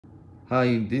Hi,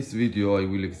 in this video I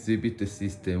will exhibit a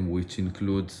system which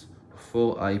includes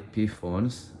 4 IP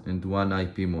phones and 1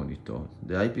 IP monitor.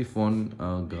 The IP phone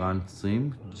are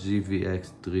Grandstream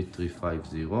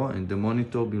GVX3350 and the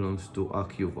monitor belongs to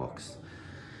Ackuvox.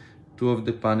 2 of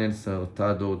the panels are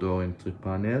Tador door entry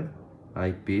panel,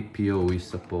 IP PoE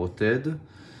supported,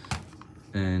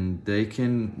 and they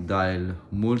can dial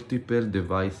multiple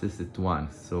devices at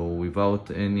once, so without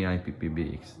any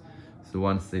IPPBX. So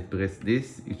once I press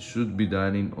this, it should be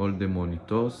dialing all the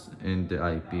monitors and the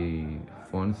IP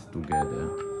phones together.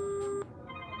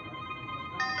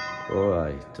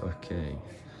 Alright, okay.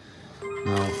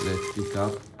 Now let's pick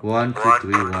up 1, 2,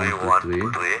 3, 1, 2, 3.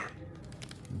 You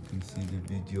can see the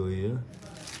video here.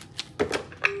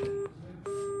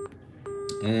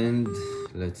 And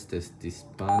let's test this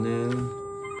panel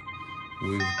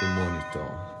with the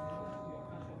monitor.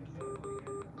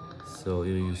 So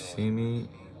here you see me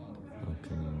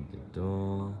opening the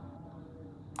door,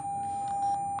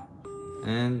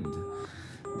 and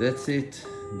that's it.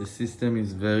 The system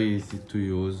is very easy to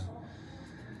use.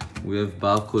 We have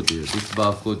barcode here. This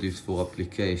barcode is for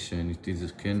application. You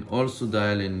can also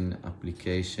dial an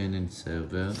application and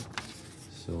server,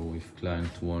 so if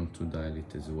client want to dial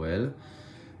it as well.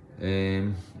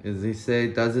 As I say,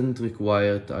 it doesn't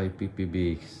require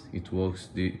IPPBX. It works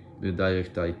the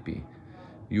direct IP.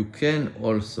 You can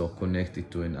also connect it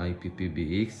to an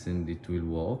IPPBX and it will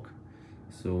work.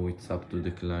 So it's up to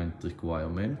the client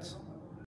requirements.